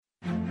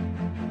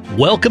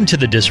Welcome to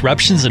the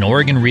Disruptions in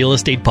Oregon Real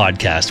Estate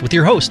Podcast with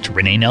your host,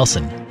 Renee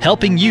Nelson,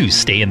 helping you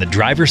stay in the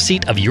driver's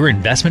seat of your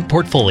investment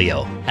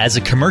portfolio. As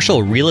a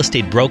commercial real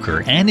estate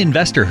broker and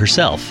investor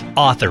herself,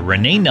 author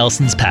Renee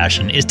Nelson's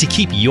passion is to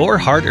keep your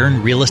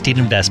hard-earned real estate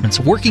investments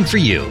working for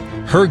you.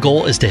 Her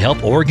goal is to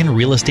help Oregon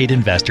real estate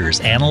investors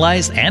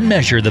analyze and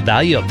measure the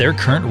value of their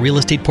current real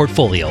estate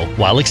portfolio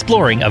while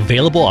exploring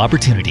available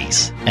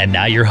opportunities. And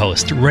now your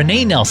host,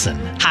 Renee Nelson.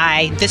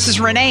 Hi, this is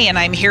Renee, and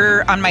I'm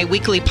here on my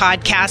weekly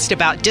podcast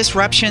about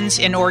disruptions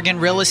in Oregon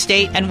real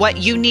estate and what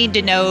you need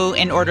to know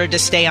in order to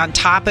stay on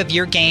top of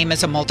your game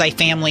as a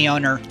multifamily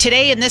owner.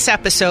 Today in this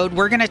episode,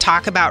 we're going to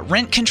talk about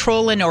rent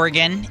control in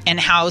Oregon and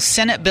how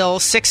Senate Bill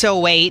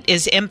 608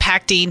 is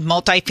impacting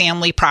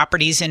multifamily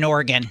properties in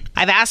Oregon.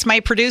 I've asked my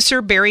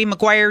producer, Barry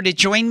McGuire, to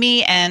join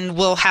me, and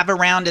we'll have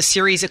around a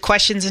series of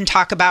questions and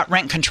talk about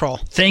rent control.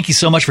 Thank you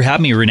so much for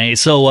having me, Renee.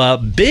 So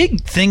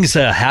big things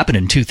happened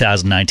in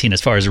 2019 as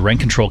far as rent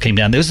control came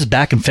down. This is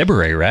back in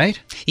February, right?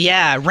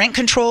 Yeah, rent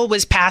control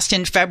was passed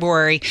in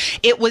February.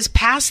 It was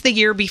passed the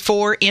year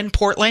before in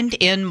Portland,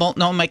 in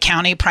Multnomah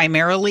County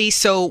primarily.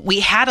 So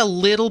we had a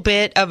little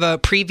bit of a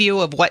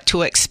preview of what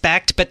to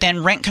expect, but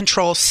then rent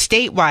control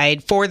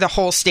statewide for the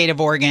whole state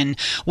of Oregon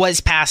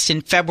was passed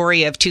in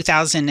February of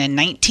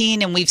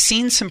 2019, and we've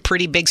seen some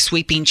pretty big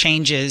sweeping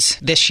changes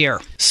this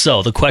year.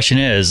 So the question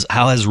is,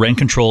 how has rent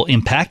control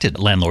impacted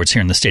landlords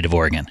here in the state of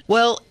Oregon?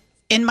 Well,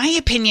 in my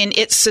opinion,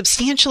 it's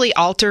substantially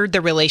altered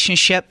the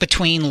relationship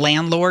between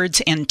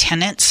landlords and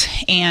tenants.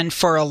 And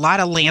for a lot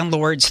of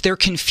landlords, they're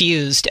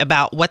confused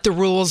about what the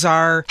rules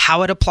are,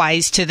 how it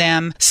applies to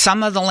them.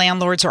 Some of the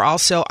landlords are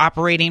also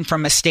operating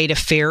from a state of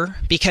fear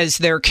because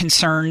they're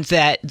concerned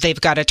that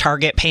they've got a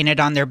target painted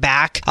on their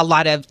back. A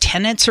lot of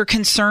tenants are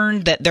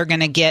concerned that they're going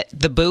to get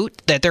the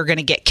boot, that they're going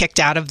to get kicked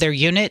out of their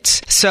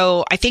units.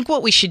 So I think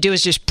what we should do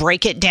is just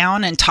break it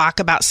down and talk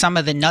about some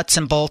of the nuts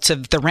and bolts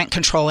of the rent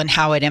control and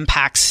how it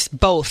impacts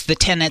both the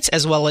tenants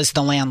as well as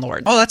the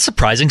landlord. Oh, that's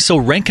surprising. So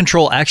rent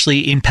control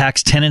actually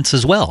impacts tenants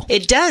as well.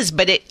 It does,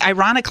 but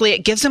ironically,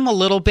 it gives them a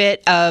little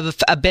bit of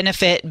a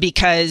benefit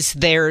because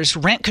there's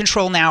rent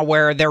control now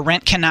where their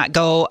rent cannot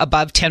go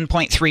above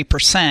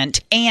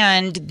 10.3%.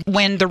 And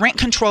when the rent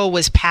control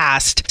was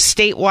passed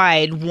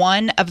statewide,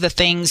 one of the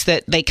things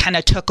that they kind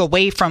of took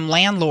away from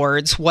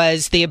landlords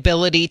was the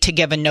ability to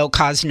give a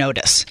no-cause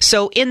notice.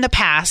 So in the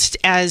past,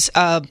 as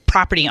a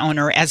property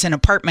owner, as an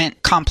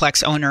apartment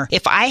complex owner,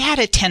 if I had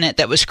a tenant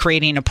that was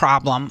creating a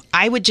problem,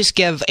 I would just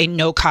give a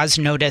no-cause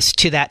notice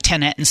to that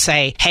tenant and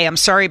say, hey, I'm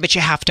sorry, but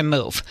you have to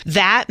move.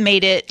 That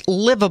made it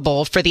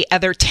livable for the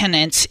other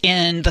tenants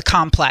in the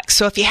complex.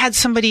 So if you had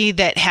somebody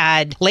that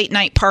had late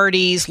night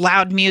parties,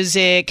 loud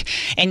music,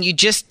 and you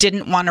just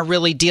didn't want to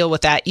really deal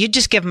with that, you'd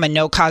just give them a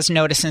no-cause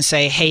notice and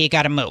say, hey, you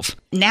got to move.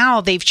 Now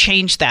they've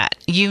changed that.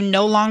 You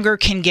no longer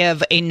can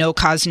give a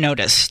no-cause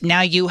notice.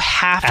 Now you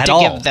have to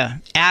give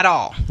them at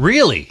all.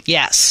 Really?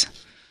 Yes.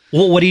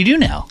 Well, what do you do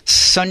now?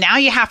 So now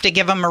you have to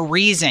give them a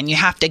reason. You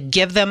have to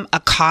give them a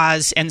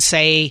cause and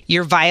say,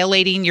 you're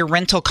violating your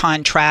rental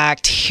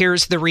contract.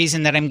 Here's the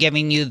reason that I'm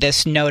giving you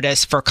this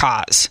notice for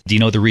cause. Do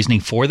you know the reasoning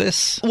for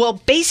this? Well,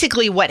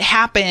 basically what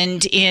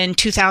happened in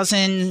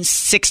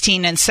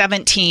 2016 and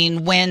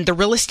 17, when the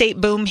real estate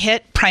boom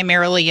hit,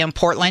 primarily in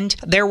Portland,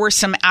 there were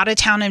some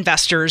out-of-town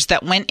investors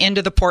that went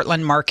into the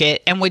Portland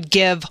market and would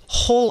give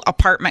whole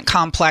apartment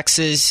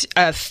complexes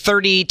a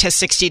 30 to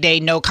 60-day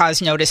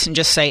no-cause notice and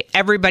just say,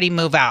 everybody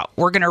move out.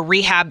 We're going to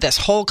rehab this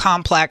whole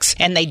complex,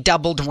 and they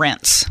doubled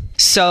rents.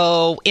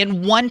 So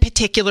in one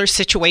particular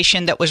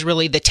situation that was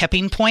really the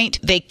tipping point,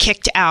 they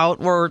kicked out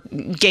or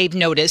gave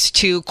notice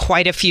to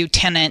quite a few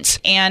tenants.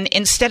 And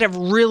instead of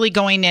really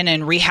going in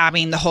and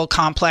rehabbing the whole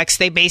complex,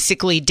 they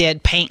basically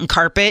did paint and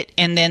carpet,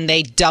 and then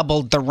they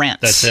doubled the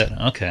rents. That's it.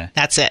 Okay.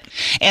 That's it.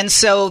 And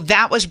so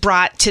that was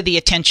brought to the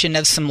attention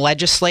of some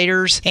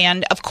legislators.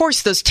 And of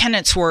course, those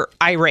tenants were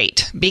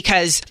irate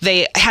because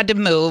they had to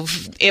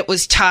move. It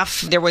was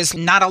tough. There was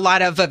not a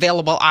lot of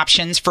available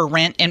options for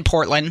rent in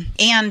Portland,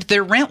 and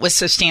their rent was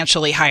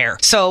substantially higher.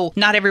 So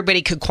not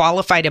everybody could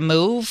qualify to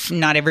move.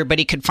 Not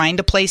everybody could find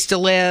a place to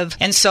live.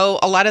 And so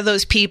a lot of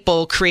those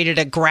people created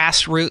a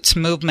grassroots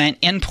movement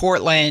in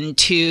Portland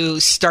to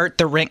start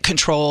the rent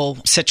control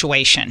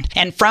situation.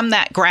 And from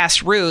that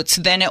grassroots,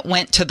 then it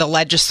went to the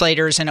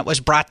legislators and it was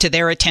brought to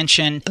their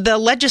attention. The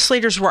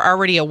legislators were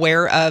already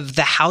aware of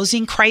the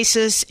housing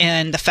crisis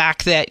and the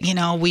fact that,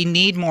 we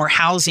need more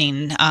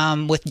housing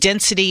with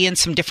density and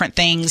some different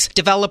things.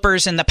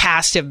 Developers in the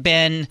past have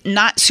been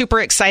not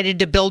super excited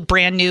to build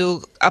brand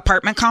new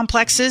apartment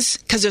complexes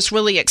because it's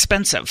really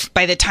expensive.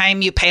 By the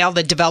time you pay all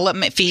the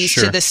development fees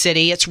to the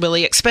city, it's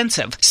really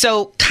expensive.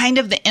 So kind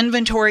of the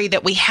inventory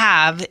that we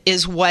have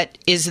is what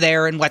is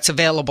there and what's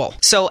available.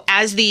 So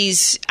as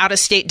these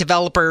out-of-state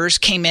developers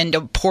came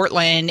into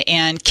Portland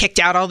and kicked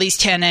out all these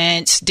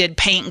tenants, did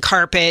paint and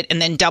carpet,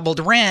 and then doubled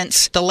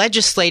rents, the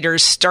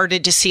legislators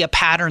started to see a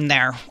pattern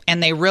there.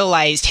 And they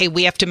realized, hey,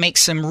 we have to make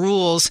some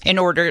rules in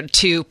order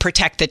to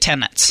protect the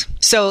tenants.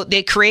 So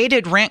they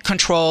created rent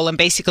control, and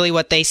basically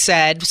what they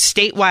said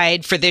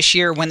statewide for this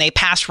year when they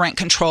passed rent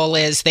control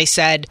is they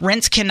said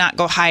rents cannot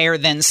go higher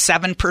than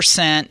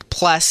 7%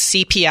 plus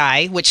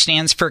CPI, which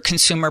stands for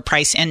Consumer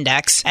Price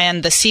Index.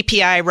 And the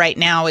CPI right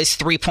now is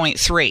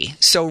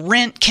 3.3. So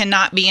rent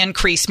cannot be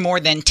increased more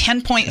than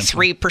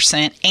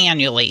 10.3%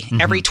 annually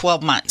every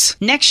 12 months.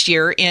 Next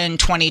year in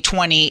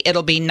 2020,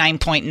 it'll be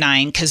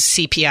 9.9 because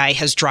CPI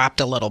has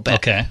dropped a little bit.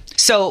 Okay.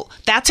 So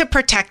that's a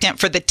protectant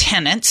for the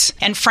tenants.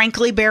 And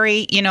frankly,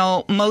 Barry,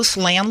 most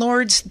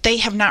landlords, they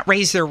have not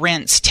raised their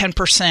rents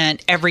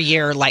 10% every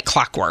year like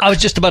clockwork. I was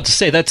just about to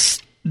say,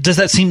 does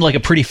that seem like a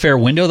pretty fair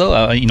window, though?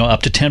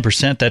 Up to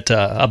 10%, that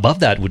above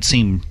that would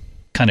seem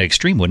kind of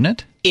extreme, wouldn't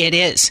it? It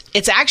is.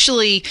 It's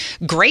actually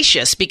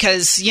gracious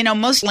because,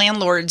 most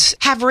landlords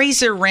have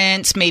raised their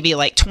rents maybe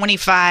like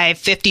 $25,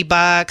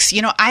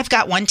 $50. I've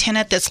got one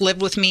tenant that's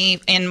lived with me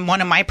in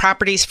one of my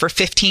properties for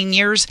 15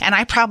 years, and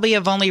I probably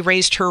have only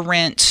raised her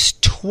rent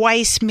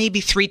twice, maybe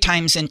 3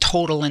 times in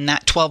total in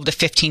that 12 to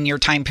 15 year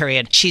time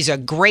period. She's a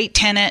great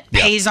tenant,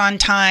 pays on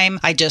time.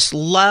 I just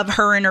love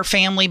her and her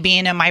family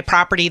being in my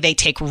property. They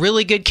take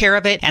really good care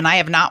of it, and I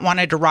have not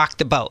wanted to rock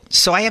the boat.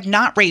 So I have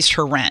not raised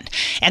her rent.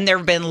 And there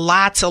have been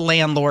lots of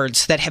landlords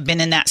that have been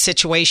in that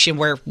situation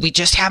where we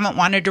just haven't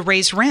wanted to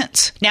raise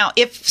rents. Now,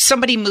 if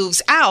somebody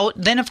moves out,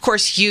 then of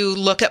course you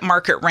look at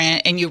market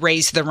rent and you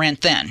raise the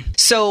rent then.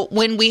 So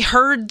when we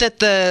heard that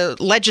the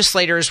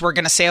legislators were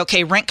going to say,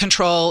 okay, rent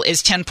control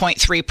is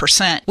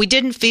 10.3%, we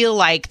didn't feel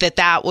like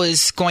that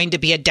was going to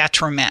be a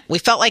detriment. We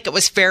felt like it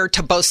was fair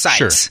to both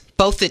sides. Sure.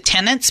 Both the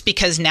tenants,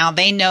 because now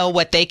they know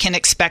what they can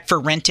expect for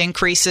rent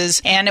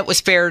increases, and it was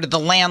fair to the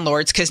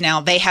landlords because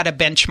now they had a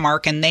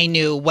benchmark and they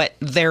knew what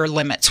their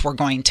limits were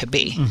going to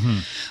be.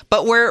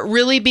 But where it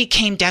really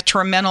became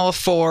detrimental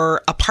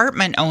for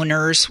apartment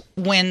owners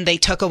when they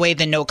took away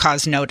the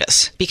no-cause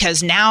notice,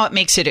 because now it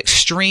makes it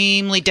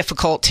extremely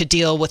difficult to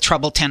deal with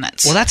troubled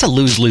tenants. Well, that's a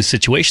lose-lose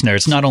situation there.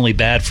 It's not only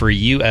bad for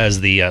you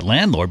as the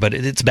landlord, but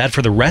it's bad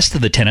for the rest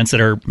of the tenants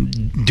that are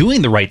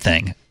doing the right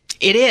thing.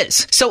 It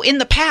is. So in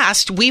the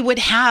past, we would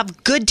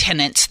have good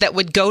tenants that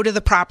would go to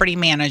the property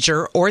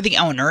manager or the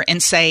owner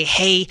and say,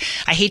 hey,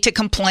 I hate to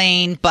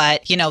complain,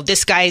 but,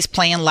 this guy's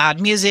playing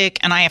loud music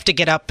and I have to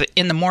get up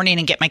in the morning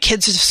and get my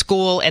kids to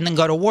school and then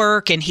go to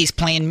work, and he's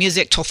playing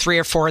music till 3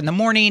 or 4 in the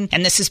morning,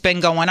 and this has been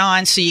going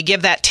on. So you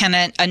give that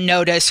tenant a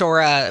notice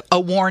or a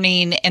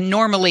warning, and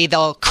normally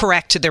they'll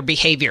correct their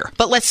behavior.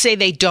 But let's say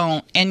they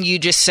don't, and you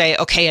just say,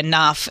 okay,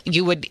 enough.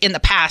 You would, in the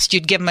past,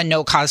 you'd give them a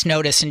no-cause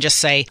notice and just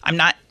say, I'm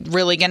not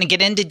really going to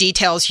get into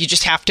details. You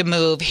just have to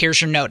move.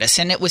 Here's your notice.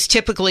 And it was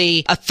typically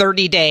a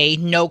 30-day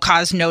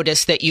no-cause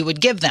notice that you would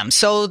give them.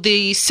 So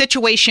the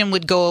situation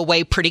would go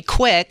away pretty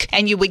quick,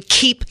 and you would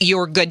keep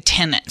your good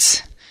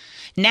tenants.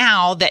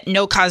 Now that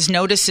no-cause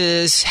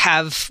notices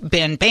have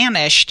been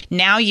banished,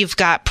 now you've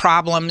got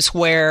problems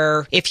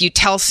where if you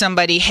tell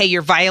somebody, hey,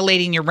 you're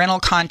violating your rental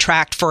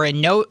contract for a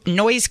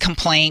noise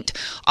complaint,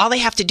 all they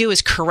have to do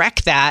is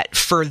correct that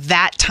for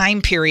that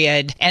time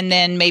period, and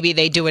then maybe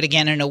they do it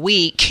again in a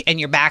week, and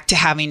you're back to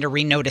having to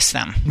renotice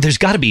them. There's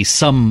got to be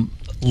some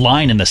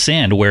line in the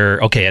sand where,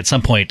 okay, at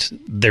some point,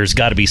 there's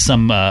got to be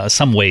some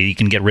way you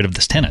can get rid of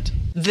this tenant.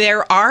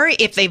 There are,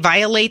 if they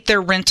violate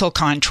their rental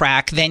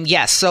contract, then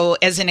yes. So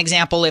as an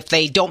example, if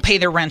they don't pay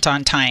their rent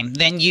on time,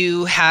 then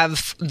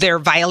they're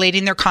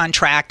violating their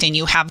contract and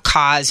you have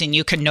cause and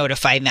you can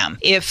notify them.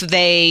 If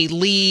they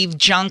leave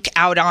junk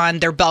out on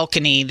their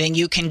balcony, then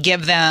you can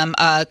give them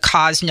a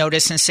cause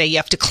notice and say you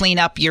have to clean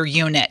up your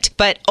unit.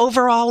 But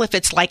overall, if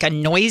it's like a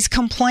noise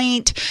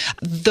complaint,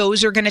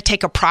 those are going to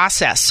take a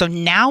process. So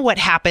now what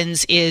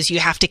happens is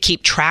you have to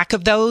keep track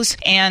of those,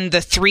 and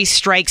the 3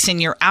 strikes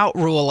and you're out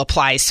rule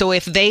applies. So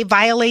if they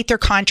violate their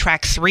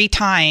contract 3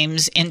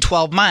 times in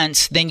 12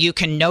 months, then you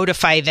can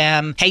notify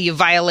them, hey, you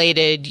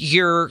violated,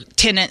 your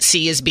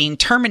tenancy is being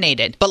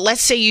terminated. But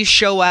let's say you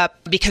show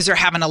up because they're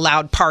having a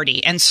loud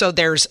party, and so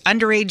there's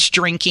underage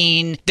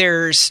drinking,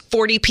 there's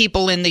 40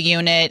 people in the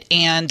unit,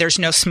 and there's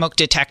no smoke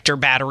detector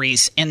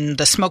batteries in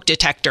the smoke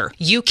detector.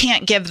 You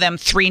can't give them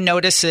 3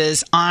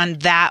 notices on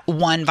that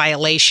one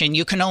violation.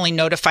 You can only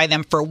notify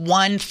them for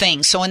one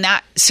thing. So in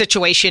that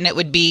situation, it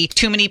would be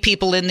too many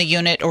people in the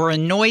unit or a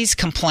noise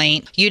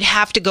complaint. You'd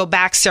have to go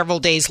back several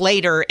days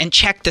later and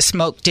check the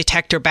smoke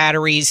detector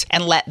batteries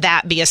and let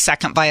that be a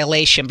second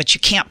violation. But you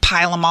can't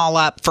pile them all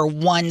up for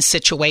one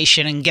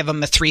situation and give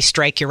them a 3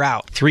 strike, you're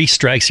out. 3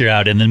 strikes, you're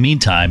out. In the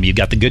meantime, you've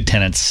got the good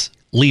tenants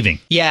leaving.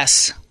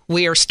 Yes,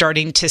 we are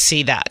starting to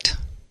see that.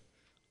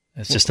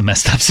 It's just a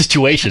messed up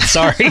situation.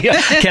 Sorry.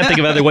 I can't think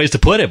of other ways to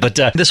put it. But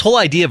this whole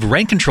idea of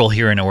rent control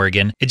here in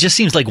Oregon, it just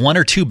seems like 1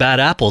 or 2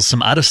 bad apples,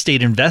 some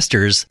out-of-state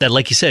investors that,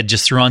 like you said,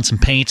 just threw on some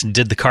paint and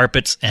did the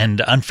carpets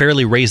and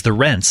unfairly raised the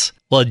rents.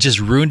 Well, it just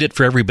ruined it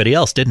for everybody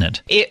else, didn't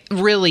it? It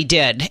really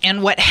did.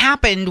 And what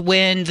happened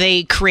when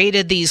they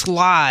created these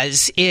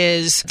laws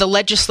is the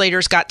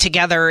legislators got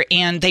together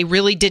and they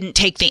really didn't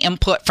take the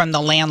input from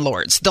the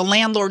landlords. The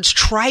landlords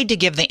tried to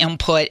give the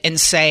input and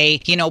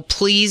say,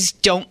 please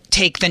don't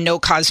take the no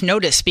cause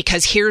notice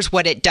because here's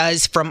what it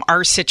does from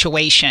our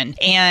situation.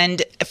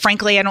 And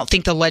frankly, I don't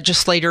think the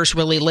legislators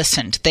really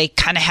listened. They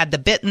kind of had the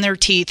bit in their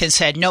teeth and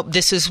said, nope,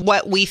 this is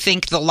what we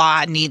think the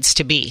law needs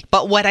to be.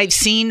 But what I've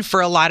seen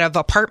for a lot of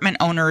apartment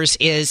owners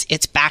is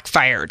it's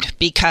backfired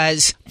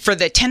because for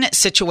the tenant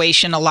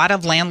situation, a lot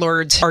of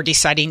landlords are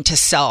deciding to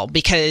sell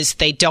because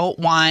they don't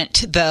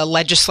want the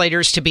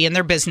legislators to be in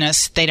their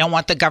business. They don't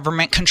want the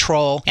government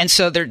control. And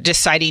so they're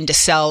deciding to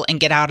sell and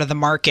get out of the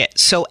market.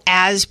 So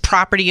as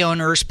property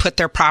owners put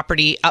their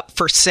property up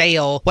for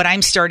sale, what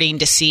I'm starting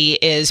to see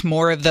is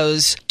more of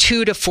those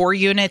 2 to 4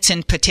 units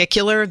in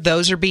particular.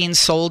 Those are being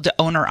sold to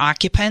owner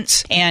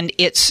occupants, and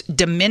it's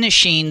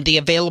diminishing the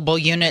available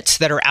units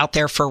that are out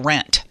there for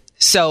rent.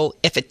 So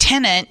if a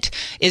tenant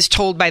is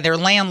told by their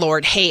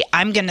landlord, hey,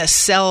 I'm going to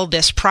sell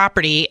this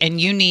property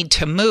and you need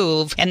to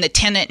move, and the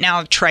tenant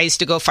now tries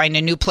to go find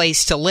a new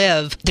place to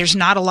live, there's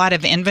not a lot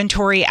of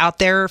inventory out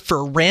there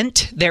for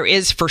rent. There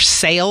is for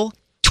sale.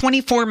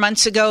 24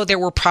 months ago, there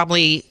were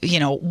probably,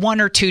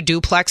 1 or 2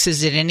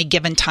 duplexes at any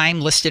given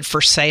time listed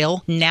for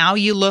sale. Now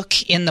you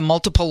look in the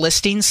multiple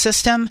listing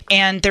system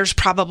and there's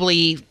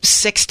probably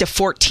 6 to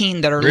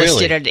 14 that are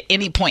listed at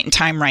any point in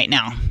time right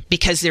now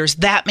because there's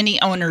that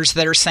many owners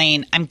that are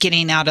saying, I'm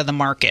getting out of the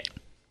market.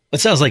 It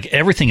sounds like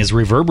everything is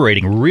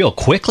reverberating real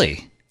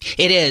quickly.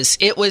 It is.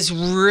 It was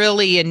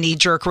really a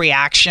knee-jerk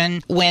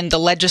reaction when the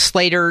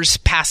legislators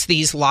passed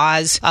these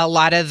laws. A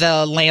lot of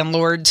the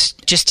landlords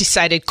just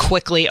decided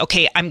quickly,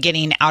 okay, I'm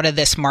getting out of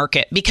this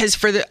market. Because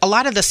for a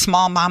lot of the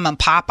small mom and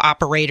pop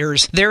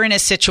operators, they're in a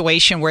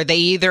situation where they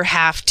either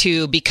have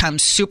to become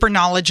super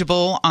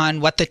knowledgeable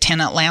on what the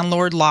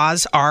tenant-landlord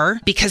laws are,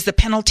 because the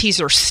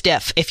penalties are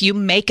stiff. If you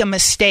make a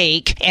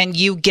mistake and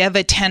you give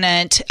a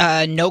tenant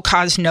a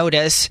no-cause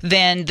notice,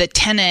 then the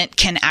tenant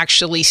can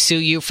actually sue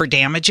you for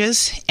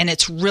damages. And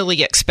it's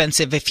really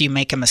expensive if you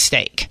make a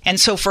mistake. And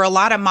so for a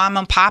lot of mom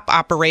and pop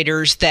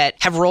operators that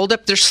have rolled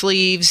up their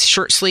sleeves,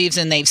 shirt sleeves,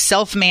 and they've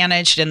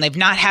self-managed and they've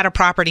not had a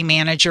property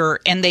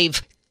manager and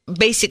they've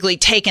basically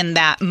taken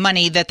that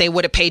money that they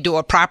would have paid to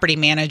a property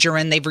manager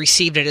and they've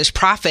received it as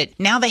profit.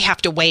 Now they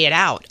have to weigh it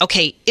out.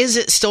 Okay, is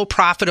it still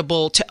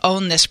profitable to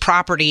own this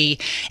property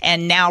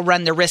and now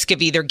run the risk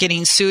of either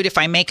getting sued if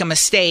I make a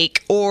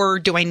mistake, or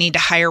do I need to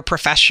hire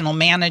professional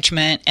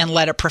management and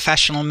let a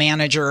professional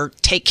manager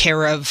take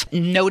care of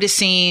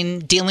noticing,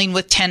 dealing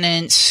with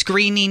tenants,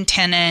 screening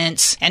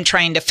tenants, and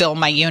trying to fill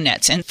my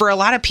units? And for a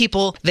lot of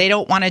people, they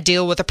don't want to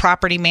deal with a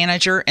property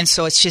manager, and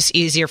so it's just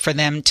easier for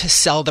them to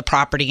sell the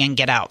property and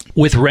get out.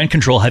 With rent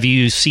control, have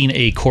you seen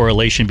a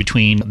correlation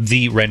between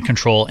the rent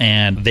control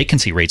and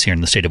vacancy rates here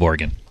in the state of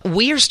Oregon?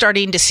 We are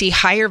starting to see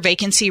higher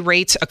vacancy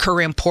rates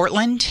occur in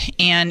Portland.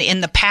 And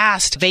in the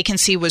past,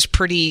 vacancy was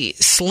pretty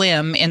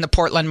slim in the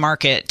Portland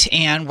market.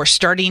 And we're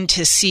starting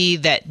to see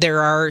that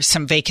there are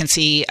some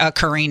vacancy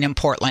occurring in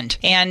Portland.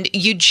 And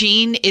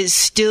Eugene is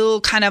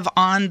still kind of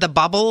on the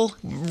bubble.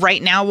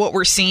 Right now, what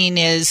we're seeing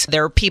is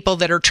there are people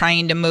that are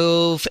trying to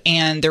move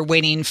and they're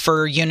waiting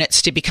for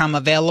units to become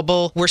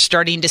available. We're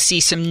starting to see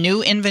some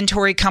new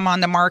inventory come on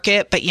the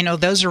market, but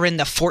those are in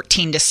the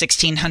 $1,400 to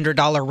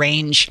 $1,600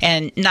 range.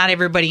 And not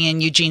everybody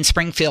in Eugene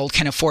Springfield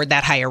can afford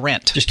that higher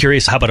rent. Just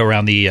curious, how about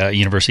around the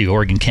University of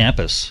Oregon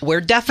campus? We're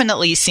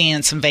definitely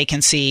seeing some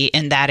vacancy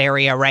in that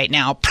area right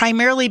now,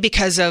 primarily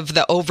because of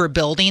the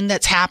overbuilding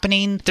that's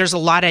happening. There's a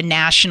lot of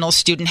national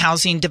student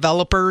housing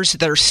developers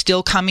that are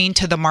still coming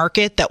to the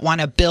market that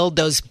want to build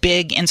those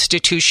big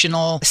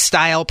institutional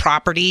style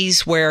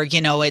properties where,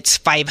 it's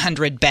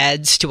 500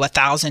 beds to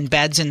 1,000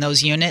 beds in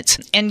those units.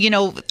 And,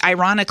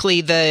 ironically,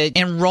 the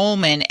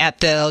enrollment at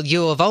the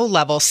U of O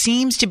level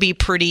seems to be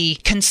pretty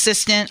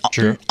consistent.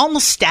 Sure.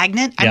 Almost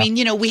stagnant. Yeah. I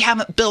mean, we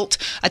haven't built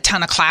a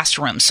ton of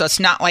classrooms, so it's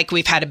not like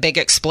we've had a big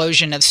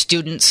explosion of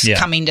students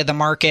coming to the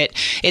market.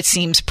 It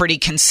seems pretty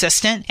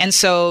consistent. And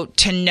so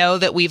to know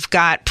that we've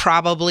got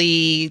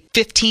probably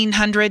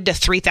 1,500 to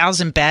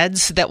 3,000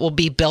 beds that will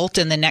be built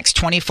in the next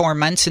 24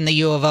 months in the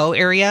U of O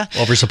area.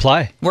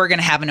 Oversupply. We're going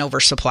to have an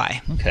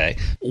oversupply. Okay.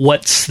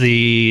 What's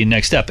the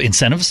next step?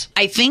 Incentives?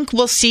 I think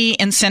we'll see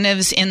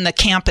incentives in the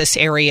campus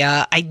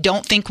area. I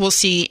don't think we'll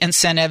see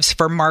incentives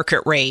for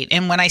market rate.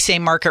 And when I say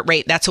market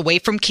rate, that's away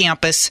from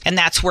campus, and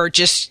that's where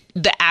just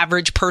the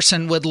average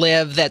person would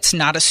live that's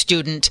not a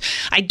student.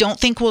 I don't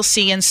think we'll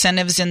see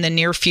incentives in the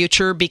near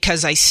future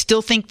because I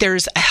still think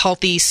there's a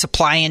healthy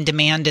supply and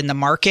demand in the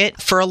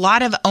market. For a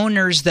lot of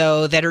owners,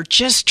 though, that are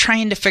just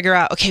trying to figure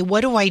out, okay,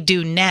 what do I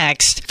do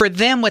next? For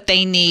them, what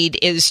they need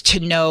is to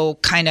know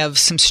kind of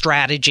some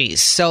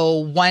strategies. So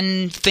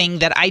one thing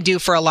that I do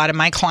for a lot of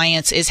my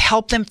clients is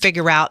help them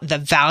figure out the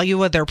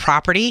value of their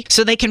property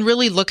so they can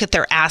really look at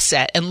their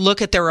asset and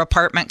look at their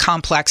apartment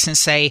complex and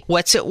say,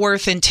 what's it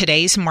worth in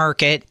today's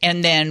market?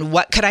 And then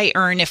what could I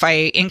earn if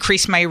I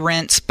increase my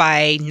rents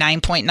by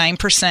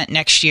 9.9%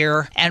 next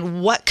year?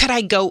 And what could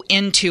I go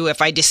into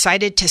if I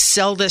decided to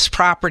sell this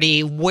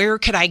property? Where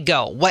could I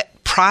go? What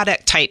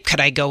product type could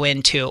I go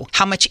into?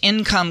 How much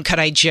income could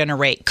I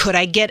generate? Could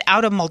I get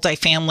out of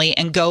multifamily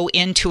and go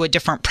into a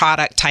different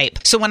product type?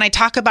 So when I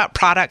talk about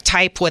product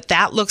type, what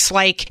that looks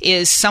like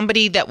is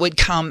somebody that would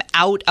come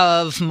out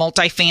of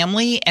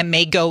multifamily and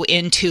may go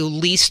into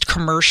leased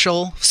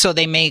commercial. So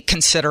they may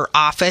consider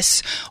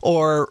office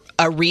or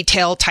a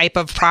retail type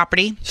of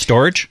property.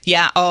 Storage?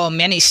 Yeah. Oh,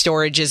 mini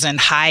storage is in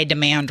high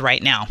demand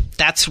right now.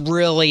 That's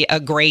really a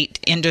great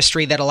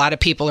industry that a lot of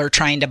people are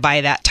trying to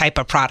buy that type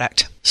of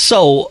product.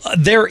 So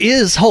there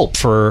is hope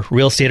for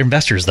real estate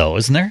investors, though,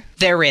 isn't there?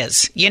 There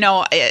is. You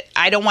know,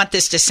 I don't want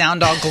this to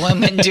sound all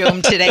gloom and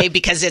doom today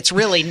because it's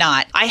really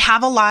not. I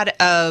have a lot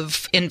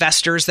of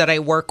investors that I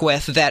work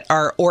with that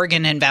are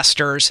Oregon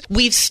investors.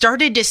 We've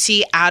started to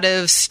see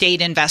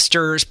out-of-state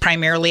investors,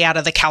 primarily out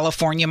of the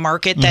California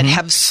market, that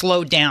have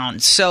slowed down.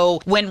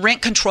 So when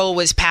rent control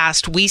was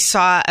passed, we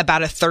saw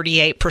about a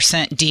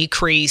 38%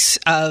 decrease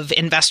of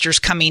investors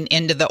coming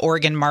into the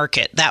Oregon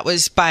market. That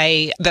was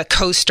by the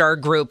CoStar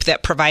Group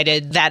that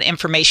provided that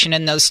information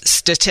and those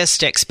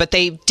statistics. But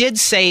they did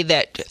say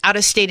that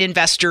out-of-state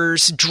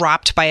investors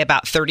dropped by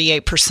about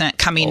 38%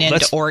 coming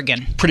into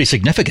Oregon. Pretty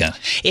significant.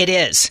 It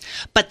is.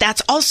 But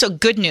that's also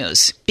good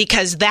news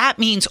because that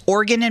means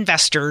Oregon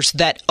investors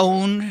that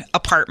own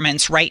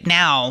apartments right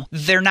now,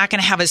 they're not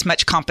going to have as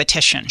much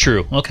competition.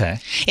 True. Okay.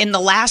 In the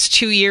last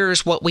 2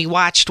 years, what we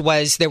watched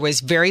was there was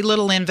very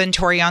little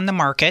inventory on the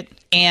market.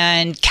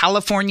 And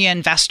California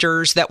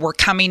investors that were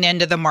coming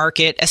into the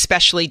market,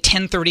 especially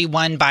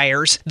 1031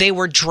 buyers, they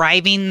were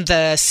driving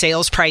the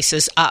sales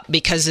prices up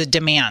because of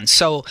demand.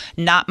 So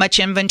not much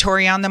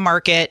inventory on the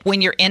market.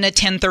 When you're in a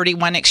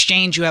 1031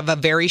 exchange, you have a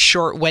very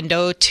short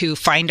window to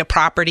find a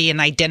property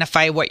and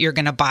identify what you're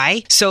going to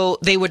buy. So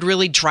they would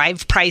really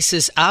drive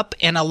prices up.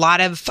 And a lot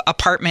of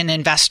apartment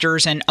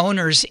investors and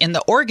owners in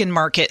the Oregon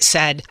market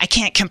said, I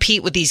can't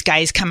compete with these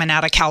guys coming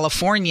out of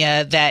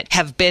California that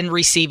have been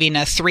receiving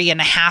a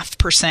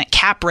 3.5%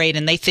 cap rate,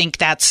 and they think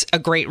that's a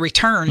great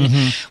return.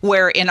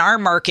 Where in our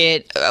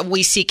market,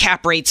 we see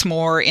cap rates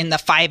more in the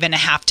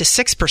 5.5% to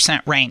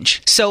 6%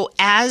 range. So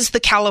as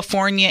the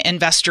California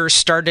investors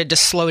started to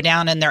slow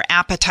down and their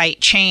appetite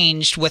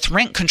changed with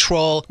rent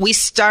control, we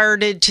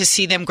started to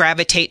see them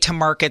gravitate to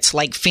markets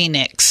like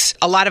Phoenix.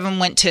 A lot of them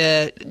went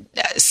to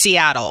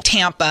Seattle,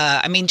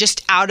 Tampa,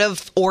 just out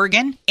of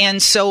Oregon.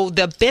 And so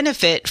the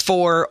benefit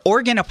for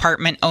Oregon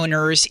apartment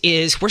owners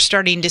is we're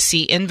starting to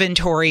see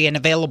inventory and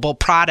available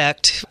product,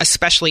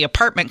 especially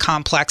apartment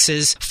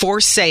complexes,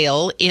 for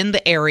sale in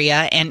the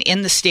area and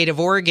in the state of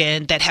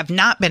Oregon that have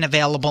not been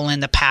available in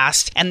the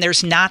past. And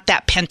there's not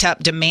that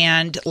pent-up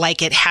demand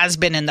like it has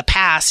been in the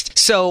past.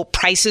 So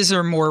prices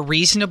are more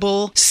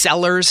reasonable.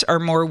 Sellers are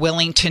more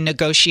willing to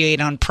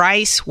negotiate on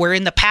price, where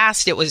in the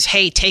past it was,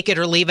 hey, take it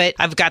or leave it.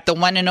 I've got the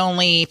one and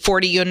only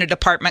 40-unit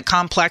apartment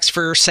complex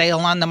for sale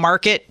on the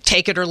market.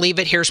 Take it or leave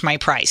it. Here's my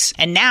price.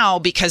 And now,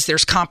 because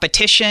there's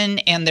competition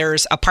and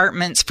there's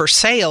apartments for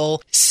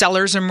sale,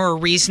 sellers are more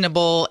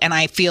reasonable, and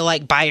I feel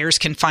like buyers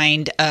can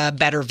find a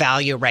better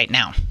value right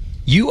now.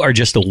 You are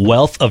just a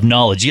wealth of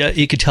knowledge. Yeah,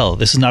 you could tell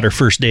this is not her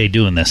first day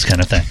doing this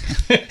kind of thing.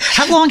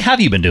 How long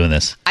have you been doing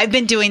this? I've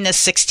been doing this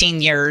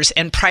 16 years.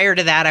 And prior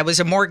to that, I was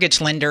a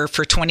mortgage lender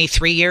for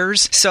 23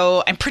 years.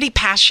 So I'm pretty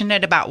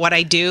passionate about what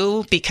I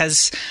do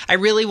because I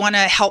really want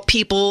to help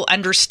people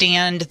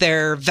understand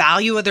their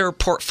value of their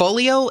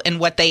portfolio and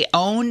what they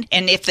own.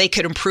 And if they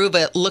could improve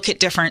it, look at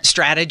different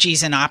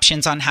strategies and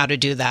options on how to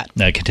do that.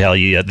 I can tell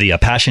you the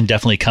passion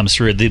definitely comes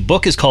through. The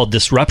book is called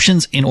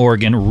Disruptions in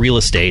Oregon Real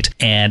Estate.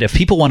 And if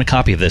people want to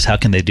copy of this, how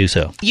can they do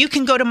so? You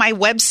can go to my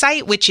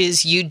website, which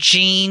is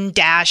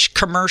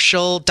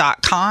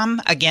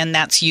eugene-commercial.com. Again,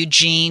 that's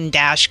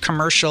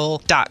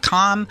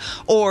eugene-commercial.com.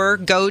 Or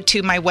go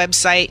to my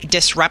website,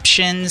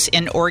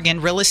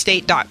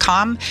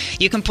 disruptionsinoregonrealestate.com.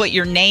 You can put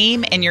your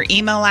name and your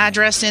email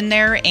address in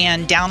there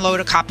and download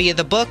a copy of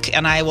the book.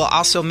 And I will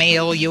also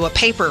mail you a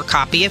paper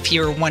copy if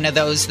you're one of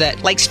those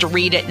that likes to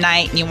read at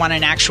night and you want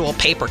an actual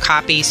paper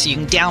copy. So you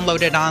can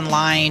download it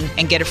online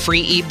and get a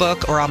free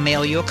ebook, or I'll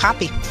mail you a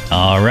copy.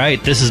 All right.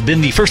 This has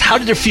been the first, how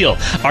did it feel?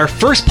 Our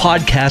first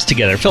podcast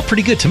together. It felt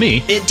pretty good to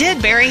me. It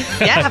did, Barry.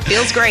 Yeah, it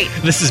feels great.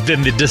 This has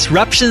been the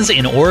Disruptions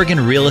in Oregon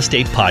Real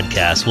Estate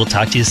Podcast. We'll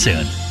talk to you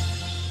soon.